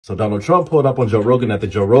So Donald Trump pulled up on Joe Rogan at the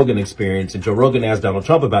Joe Rogan Experience, and Joe Rogan asked Donald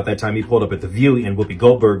Trump about that time he pulled up at The View, and Whoopi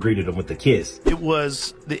Goldberg greeted him with a kiss. It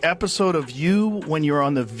was the episode of you when you were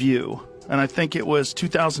on The View, and I think it was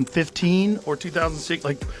 2015 or 2006,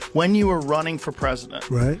 like when you were running for president.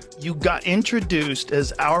 Right. You got introduced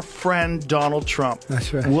as our friend Donald Trump.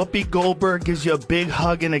 That's right. Whoopi Goldberg gives you a big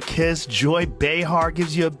hug and a kiss. Joy Behar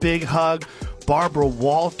gives you a big hug. Barbara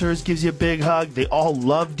Walters gives you a big hug. They all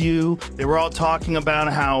loved you. They were all talking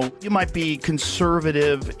about how you might be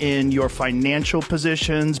conservative in your financial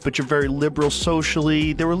positions, but you're very liberal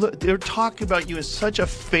socially. They were talking about you in such a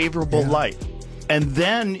favorable light. And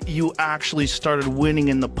then you actually started winning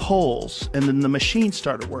in the polls, and then the machine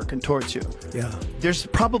started working towards you. Yeah. There's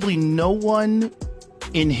probably no one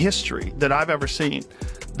in history that I've ever seen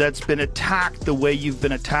that's been attacked the way you've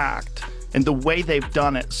been attacked, and the way they've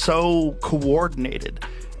done it, so coordinated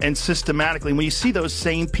and systematically. When you see those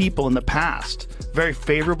same people in the past, very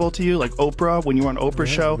favorable to you, like Oprah, when you were on Oprah's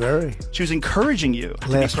show, very. She was encouraging you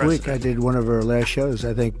to Last be week, I did one of her last shows.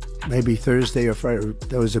 I think maybe Thursday or Friday.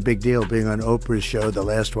 That was a big deal, being on Oprah's show, the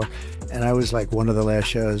last one. And I was like one of the last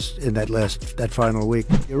shows in that final week.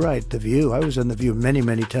 You're right, The View. I was on The View many,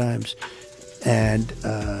 many times. And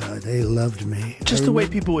they loved me. Just the way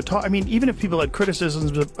people would talk. I mean, even if people had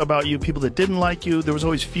criticisms about you, people that didn't like you, there was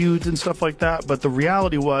always feuds and stuff like that. But the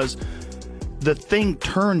reality was, the thing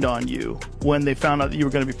turned on you when they found out that you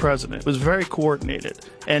were going to be president. It was very coordinated.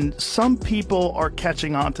 And some people are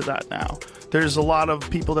catching on to that now. There's a lot of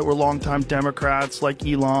people that were longtime Democrats, like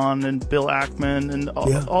Elon and Bill Ackman and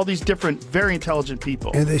all these different, very intelligent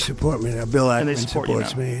people. And they support me now. Bill Ackman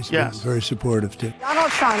supports me. He's been very supportive, too.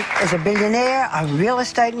 Donald Trump is a billionaire, a real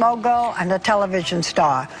estate mogul, and a television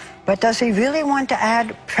star. But does he really want to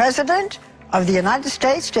add president of the United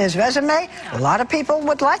States to his resume? A lot of people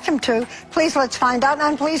would like him to. Please, let's find out,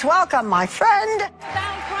 and please welcome my friend,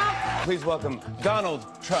 Donald Trump. Please welcome Donald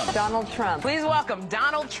Trump. Donald Trump. Please welcome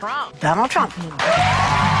Donald Trump. Donald Trump.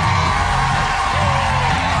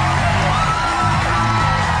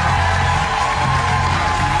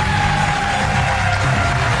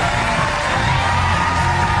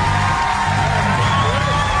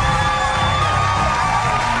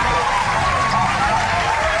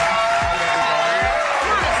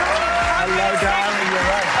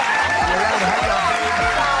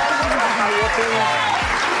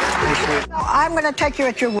 I'm going to take you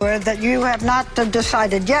at your word that you have not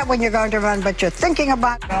decided yet when you're going to run, but you're thinking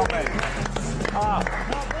about it.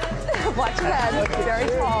 Watch your head. Very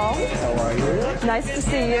tall. How are you? Nice to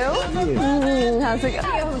see you. How's it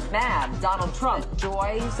going? Who's mad? Donald Trump.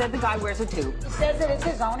 Joy said the guy wears a tube. He says that it's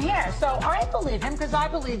his own hair. So I believe him because I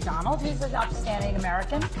believe Donald. He's an upstanding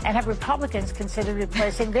American. And have Republicans considered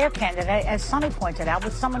replacing their candidate, as Sonny pointed out,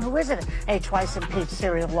 with someone who isn't a twice impeached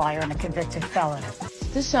serial liar and a convicted felon?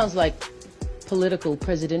 This sounds like political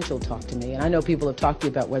presidential talk to me, and I know people have talked to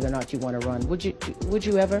you about whether or not you want to run. Would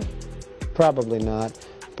you ever? Probably not,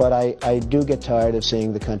 but I do get tired of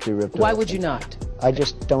seeing the country ripped off. Why would you not? I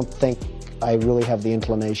just don't think I really have the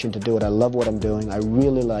inclination to do it. I love what I'm doing. I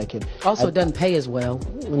really like it. Also, it doesn't pay as well.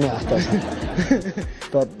 No, it doesn't.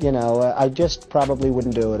 But, you know, I just probably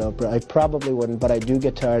wouldn't do it, Oprah. I probably wouldn't, but I do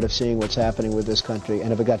get tired of seeing what's happening with this country,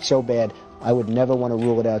 and if it got so bad, I would never want to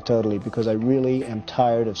rule it out totally, because I really am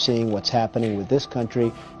tired of seeing what's happening with this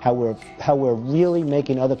country, how we're really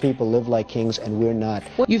making other people live like kings, and we're not.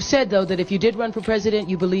 You've said, though, that if you did run for president,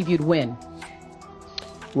 you believe you'd win.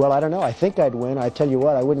 Well, I don't know. I think I'd win. I tell you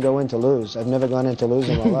what, I wouldn't go in to lose. I've never gone in to lose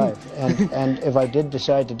in my life. And if I did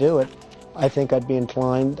decide to do it, I think I'd be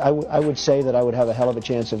inclined. I would say that I would have a hell of a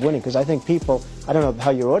chance of winning, because I think people, I don't know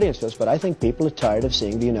how your audience feels, but I think people are tired of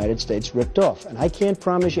seeing the United States ripped off. And I can't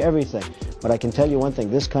promise you everything, but I can tell you one thing.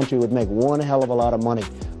 This country would make one hell of a lot of money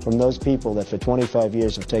from those people that for 25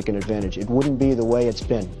 years have taken advantage. It wouldn't be the way it's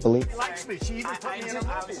been. Believe me. She likes me. She even put me in her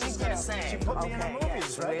movies. She put me in her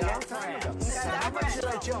movies, right? A long time ago. How much should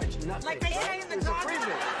I judge? Nothing. Like they say in the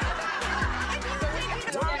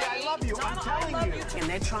I love you. I'm telling you. And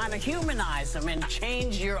they're trying to humanize him and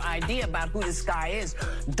change your idea about who this guy is.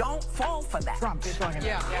 Don't fall for that. Trump. You're talking about.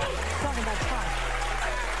 Yeah. Talking about Trump.